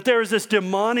 That there is this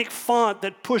demonic font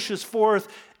that pushes forth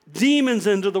demons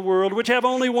into the world, which have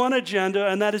only one agenda,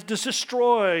 and that is to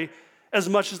destroy as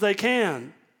much as they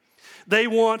can. They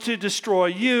want to destroy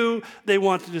you. They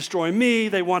want to destroy me.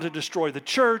 They want to destroy the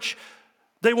church.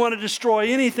 They want to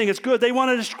destroy anything that's good. They want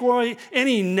to destroy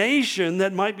any nation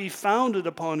that might be founded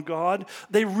upon God.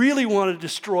 They really want to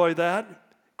destroy that,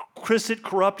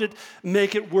 corrupt it,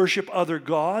 make it worship other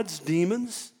gods,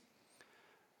 demons.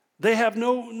 They have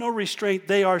no restraint.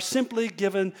 They are simply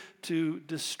given to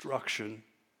destruction.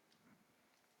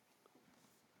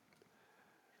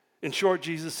 In short,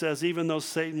 Jesus says, even though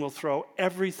Satan will throw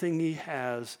everything he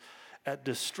has at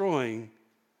destroying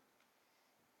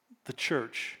the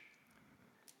church,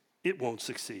 it won't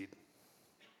succeed.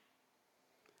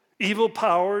 Evil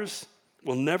powers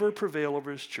will never prevail over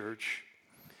his church,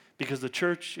 because the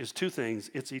church is two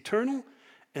things. It's eternal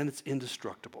and it's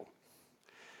indestructible.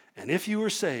 And if you are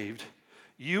saved,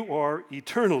 you are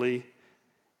eternally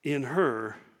in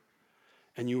her,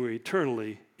 and you are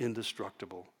eternally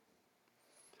indestructible.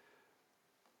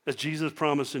 As Jesus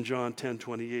promised in John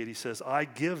 10:28, he says, I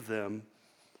give them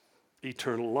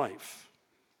eternal life,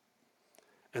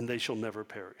 and they shall never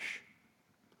perish.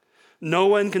 No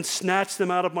one can snatch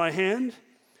them out of my hand,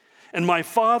 and my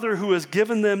Father who has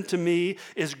given them to me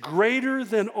is greater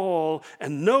than all,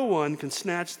 and no one can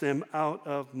snatch them out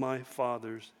of my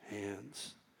Father's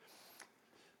hands.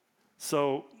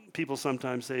 So people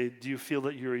sometimes say, do you feel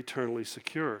that you're eternally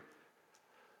secure?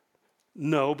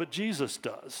 No, but Jesus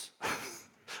does.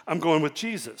 I'm going with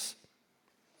Jesus.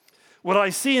 What I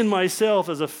see in myself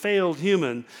as a failed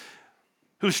human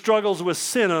who struggles with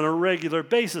sin on a regular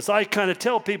basis, I kind of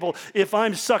tell people if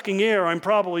I'm sucking air, I'm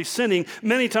probably sinning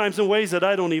many times in ways that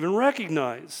I don't even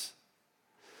recognize.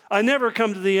 I never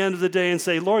come to the end of the day and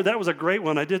say, Lord, that was a great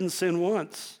one. I didn't sin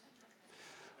once.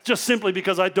 Just simply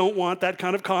because I don't want that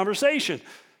kind of conversation.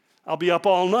 I'll be up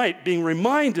all night being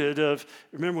reminded of,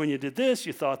 remember when you did this,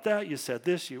 you thought that, you said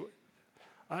this,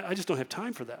 I just don't have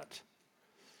time for that.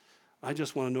 I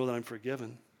just want to know that I'm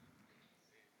forgiven.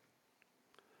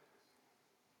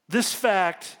 This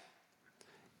fact,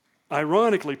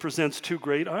 ironically, presents two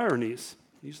great ironies.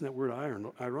 I'm using that word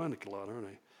ironic a lot, aren't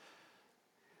I?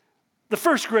 The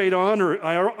first great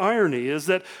irony is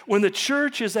that when the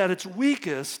church is at its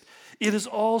weakest, it is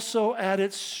also at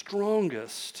its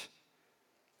strongest,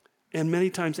 and many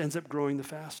times ends up growing the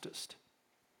fastest.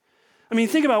 I mean,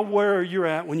 think about where you're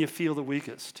at when you feel the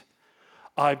weakest.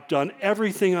 I've done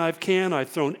everything I can. I've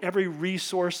thrown every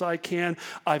resource I can.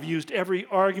 I've used every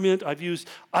argument.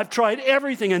 I've tried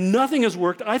everything and nothing has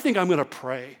worked. I think I'm going to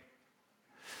pray.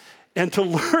 And to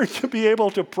learn to be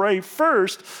able to pray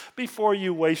first before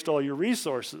you waste all your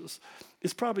resources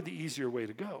is probably the easier way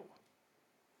to go.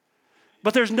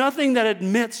 But there's nothing that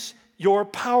admits your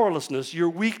powerlessness, your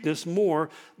weakness more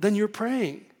than your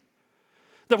praying.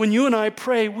 That when you and I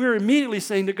pray, we're immediately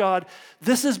saying to God,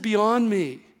 this is beyond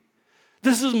me.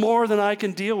 This is more than I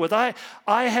can deal with. I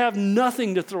have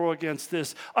nothing to throw against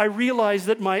this. I realize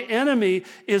that my enemy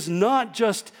is not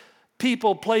just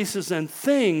people, places, and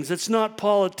things. It's not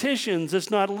politicians.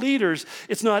 It's not leaders.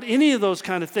 It's not any of those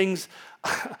kind of things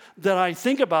that I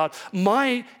think about.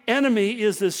 My enemy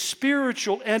is this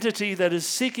spiritual entity that is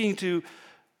seeking to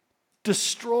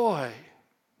destroy.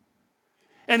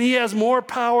 And he has more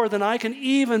power than I can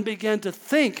even begin to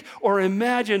think or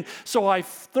imagine. So I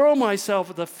throw myself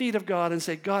at the feet of God and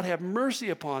say, God, have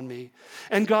mercy upon me.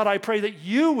 And God, I pray that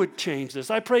you would change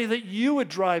this. I pray that you would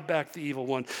drive back the evil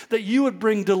one, that you would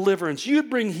bring deliverance, you'd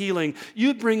bring healing,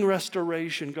 you'd bring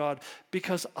restoration, God,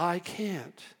 because I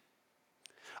can't.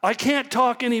 I can't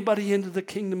talk anybody into the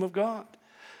kingdom of God.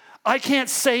 I can't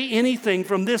say anything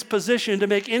from this position to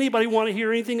make anybody want to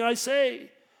hear anything I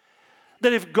say.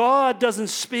 That if God doesn't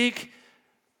speak,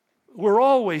 we're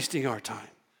all wasting our time.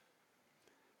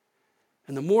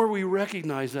 And the more we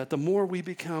recognize that, the more we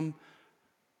become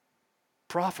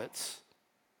prophets.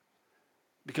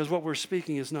 Because what we're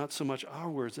speaking is not so much our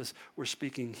words as we're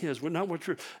speaking His.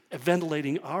 We're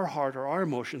ventilating our heart or our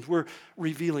emotions. We're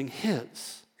revealing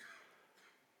His.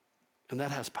 And that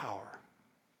has power.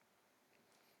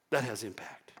 That has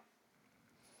impact.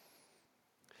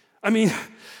 I mean,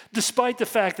 despite the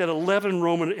fact that 11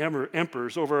 Roman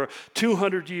emperors over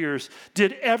 200 years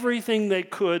did everything they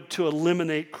could to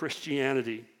eliminate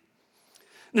Christianity,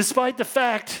 despite the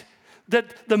fact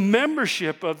that the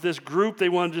membership of this group they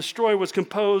wanted to destroy was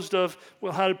composed of,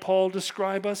 well, how did Paul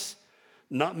describe us?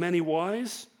 Not many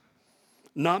wise,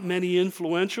 not many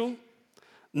influential,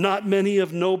 not many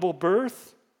of noble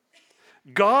birth.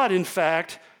 God, in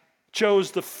fact, chose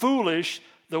the foolish,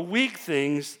 the weak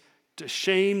things to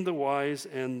shame the wise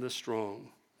and the strong.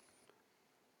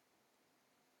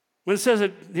 When it says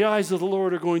that the eyes of the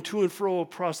Lord are going to and fro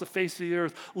across the face of the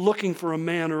earth, looking for a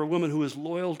man or a woman who is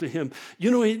loyal to Him, you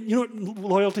know what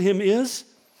loyal to Him is?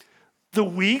 The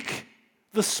weak,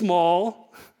 the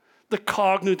small, the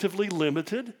cognitively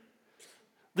limited,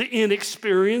 the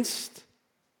inexperienced.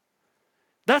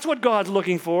 That's what God's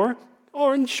looking for,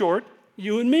 or in short,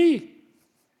 you and me.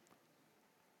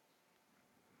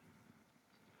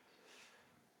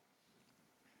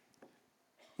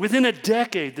 Within a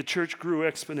decade, the church grew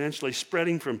exponentially,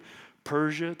 spreading from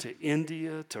Persia to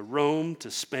India to Rome to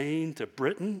Spain to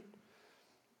Britain.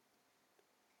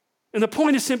 And the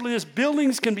point is simply this: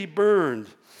 buildings can be burned,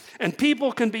 and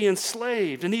people can be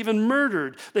enslaved and even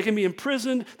murdered. They can be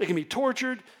imprisoned, they can be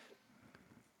tortured.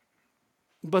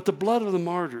 But the blood of the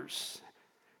martyrs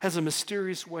has a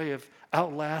mysterious way of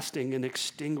outlasting and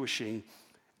extinguishing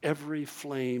every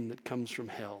flame that comes from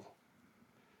hell.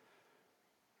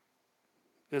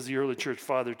 As the early church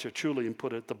father Tertullian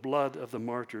put it, the blood of the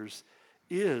martyrs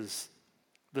is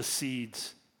the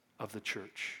seeds of the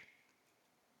church.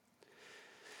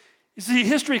 You see,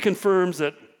 history confirms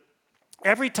that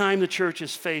every time the church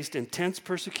has faced intense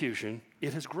persecution,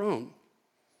 it has grown.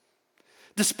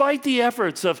 Despite the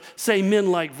efforts of, say,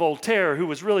 men like Voltaire, who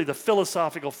was really the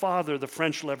philosophical father of the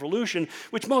French Revolution,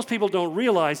 which most people don't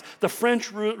realize, the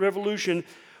French Revolution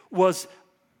was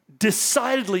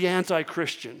decidedly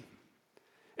anti-Christian.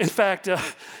 In fact,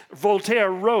 Voltaire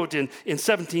wrote in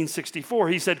 1764,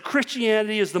 he said,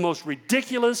 Christianity is the most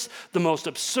ridiculous, the most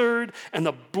absurd, and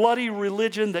the bloody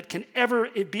religion that can ever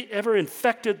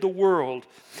infected the world.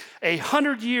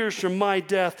 100 years from my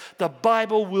death, the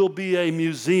Bible will be a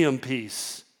museum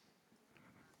piece.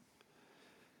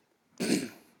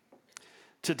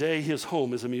 Today, his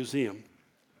home is a museum.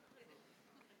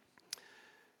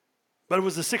 But it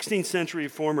was the 16th century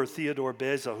reformer Theodore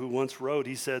Beza who once wrote,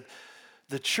 he said,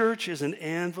 the church is an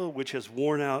anvil which has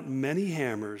worn out many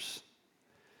hammers.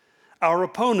 Our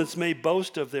opponents may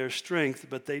boast of their strength,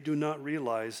 but they do not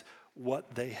realize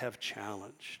what they have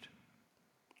challenged.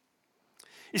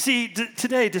 You see,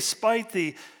 today, despite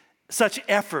such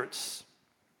efforts,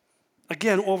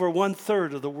 again, over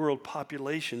 1/3 of the world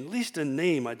population, at least in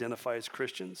name, identify as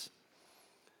Christians.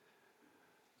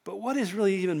 But what is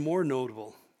really even more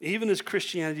notable, even as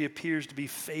Christianity appears to be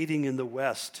fading in the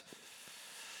West,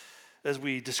 as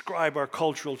we describe our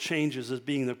cultural changes as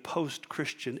being the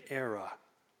post-Christian era,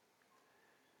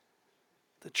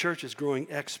 the church is growing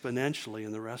exponentially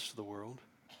in the rest of the world.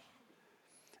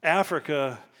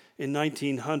 Africa in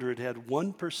 1900 had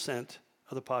 1%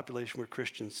 of the population were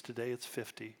Christians. Today it's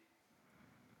 50%.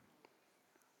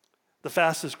 The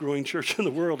fastest growing church in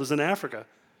the world is in Africa.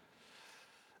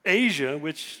 Asia,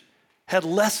 which had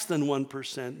less than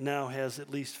 1%, now has at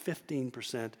least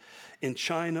 15%. In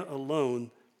China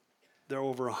alone, there are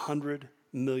over 100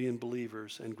 million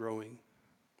believers and growing.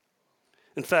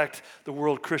 In fact, the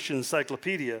World Christian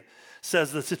Encyclopedia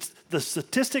says that the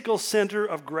statistical center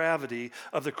of gravity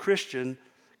of the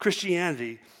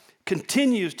Christianity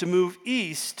continues to move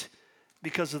east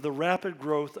because of the rapid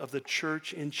growth of the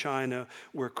church in China,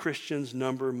 where Christians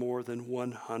number more than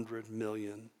 100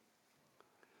 million.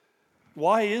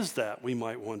 Why is that, we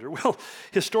might wonder? Well,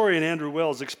 historian Andrew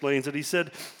Wells explains it. He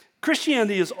said,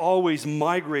 Christianity is always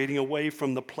migrating away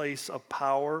from the place of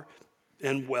power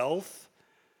and wealth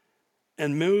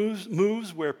and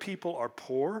moves where people are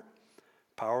poor,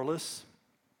 powerless,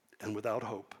 and without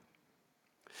hope.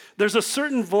 There's a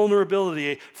certain vulnerability,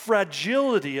 a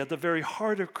fragility at the very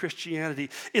heart of Christianity.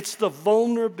 It's the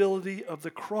vulnerability of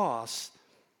the cross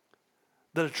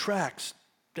that attracts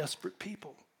desperate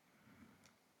people.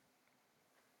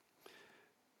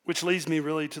 Which leads me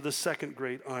really to the second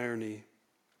great irony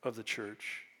of the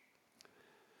church.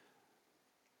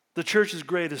 The church's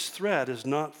greatest threat is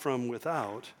not from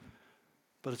without,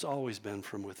 but it's always been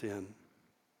from within.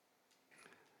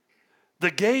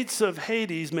 The gates of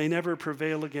Hades may never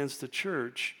prevail against the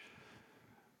church,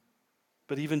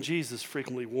 but even Jesus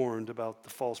frequently warned about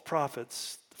the false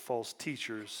prophets, the false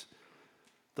teachers,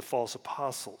 the false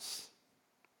apostles.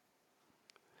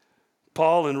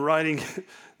 Paul, in writing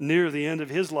near the end of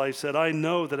his life, said, I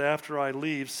know that after I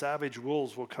leave, savage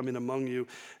wolves will come in among you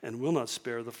and will not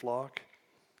spare the flock.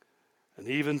 And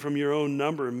even from your own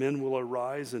number, men will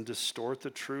arise and distort the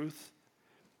truth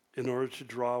in order to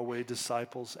draw away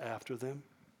disciples after them.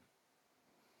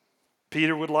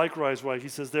 Peter would likewise write, he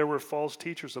says, there were false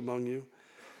teachers among you,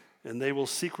 and they will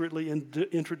secretly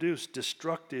introduce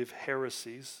destructive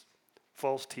heresies,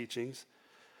 false teachings,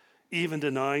 even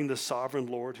denying the sovereign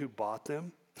Lord who bought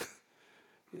them.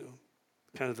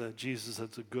 Kind of the Jesus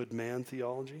as a good man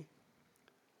theology.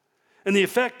 And the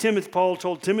effect Paul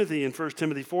told Timothy in 1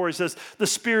 Timothy 4, he says, the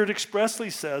Spirit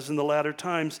expressly says in the latter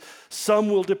times, some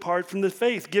will depart from the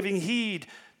faith, giving heed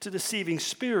to deceiving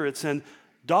spirits and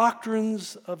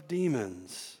doctrines of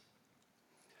demons.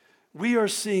 We are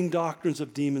seeing doctrines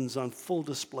of demons on full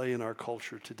display in our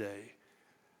culture today.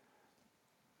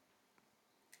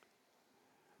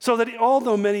 So that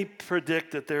although many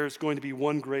predict that there's going to be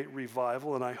one great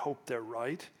revival, and I hope they're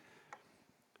right,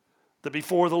 that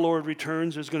before the Lord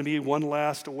returns, there's going to be one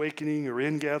last awakening or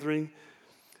ingathering.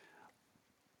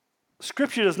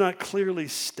 Scripture does not clearly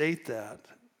state that.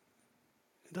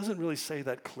 It doesn't really say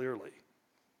that clearly.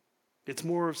 It's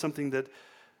more of something that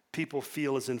people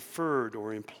feel is inferred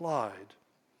or implied.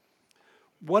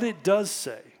 What it does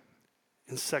say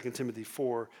in 2 Timothy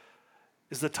 4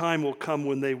 is the time will come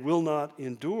when they will not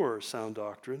endure sound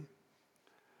doctrine,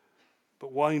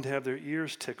 but wanting to have their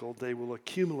ears tickled, they will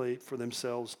accumulate for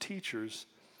themselves teachers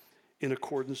in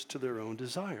accordance to their own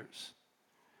desires.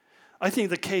 I think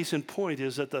the case in point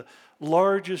is that the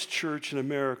largest church in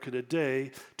America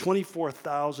today,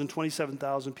 24,000,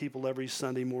 27,000 people every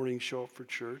Sunday morning show up for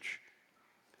church.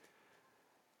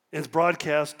 And it's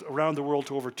broadcast around the world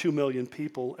to over 2 million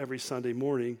people every Sunday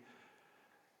morning,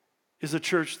 is a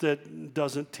church that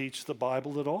doesn't teach the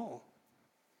Bible at all.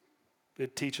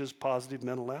 It teaches positive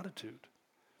mental attitude.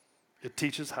 It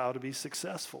teaches how to be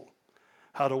successful,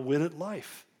 how to win at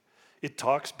life. It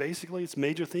talks basically, its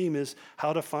major theme is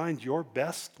how to find your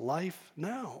best life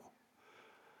now.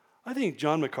 I think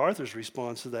John MacArthur's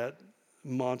response to that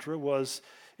mantra was,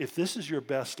 if this is your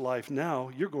best life now,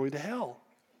 you're going to hell.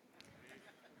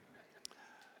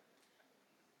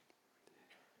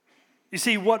 You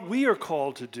see, what we are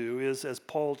called to do is, as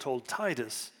Paul told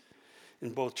Titus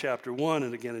in both chapter 1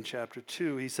 and again in chapter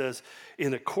 2, he says,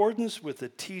 in accordance with the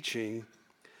teaching,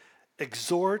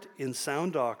 exhort in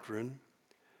sound doctrine,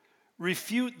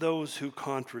 refute those who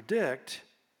contradict,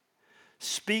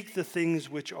 speak the things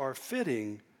which are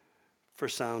fitting for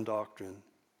sound doctrine.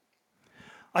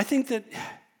 I think that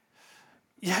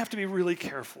you have to be really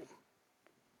careful.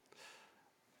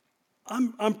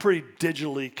 I'm pretty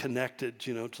digitally connected,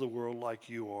 to the world like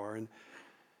you are, and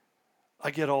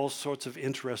I get all sorts of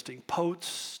interesting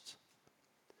posts.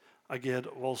 I get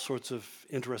all sorts of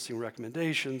interesting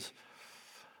recommendations.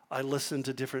 I listen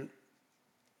to different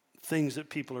things that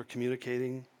people are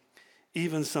communicating,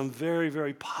 even some very,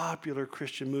 very popular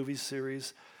Christian movie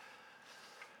series.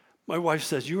 My wife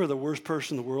says, "You are the worst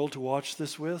person in the world to watch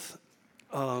this with."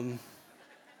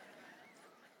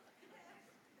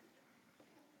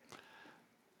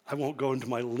 I won't go into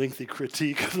my lengthy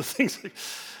critique of the things.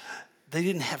 They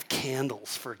didn't have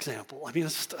candles, for example. I mean,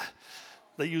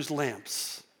 they used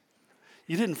lamps.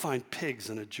 You didn't find pigs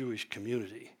in a Jewish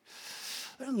community.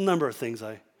 There are a number of things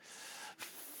I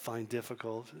find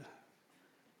difficult.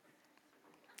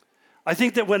 I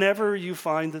think that whenever you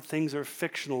find that things are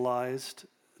fictionalized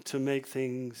to make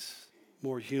things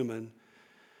more human,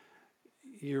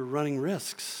 you're running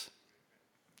risks.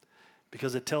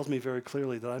 Because it tells me very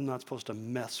clearly that I'm not supposed to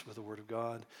mess with the Word of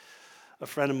God. A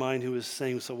friend of mine who was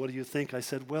saying, "So what do you think?" I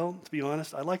said, "Well, to be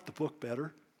honest, I like the book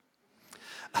better."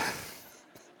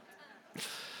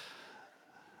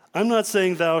 I'm not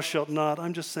saying thou shalt not.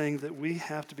 I'm just saying that we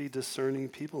have to be discerning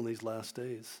people in these last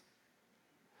days.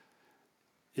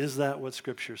 Is that what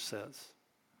Scripture says?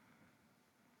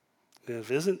 And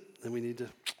if it isn't, then we need to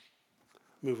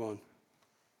move on.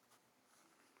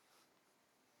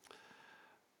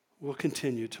 We'll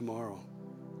continue tomorrow.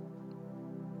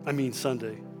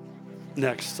 Sunday.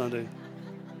 Next Sunday.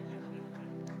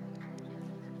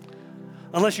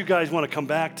 Unless you guys want to come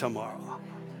back tomorrow.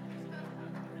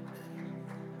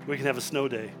 We can have a snow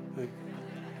day.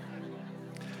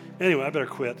 Anyway, I better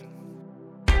quit.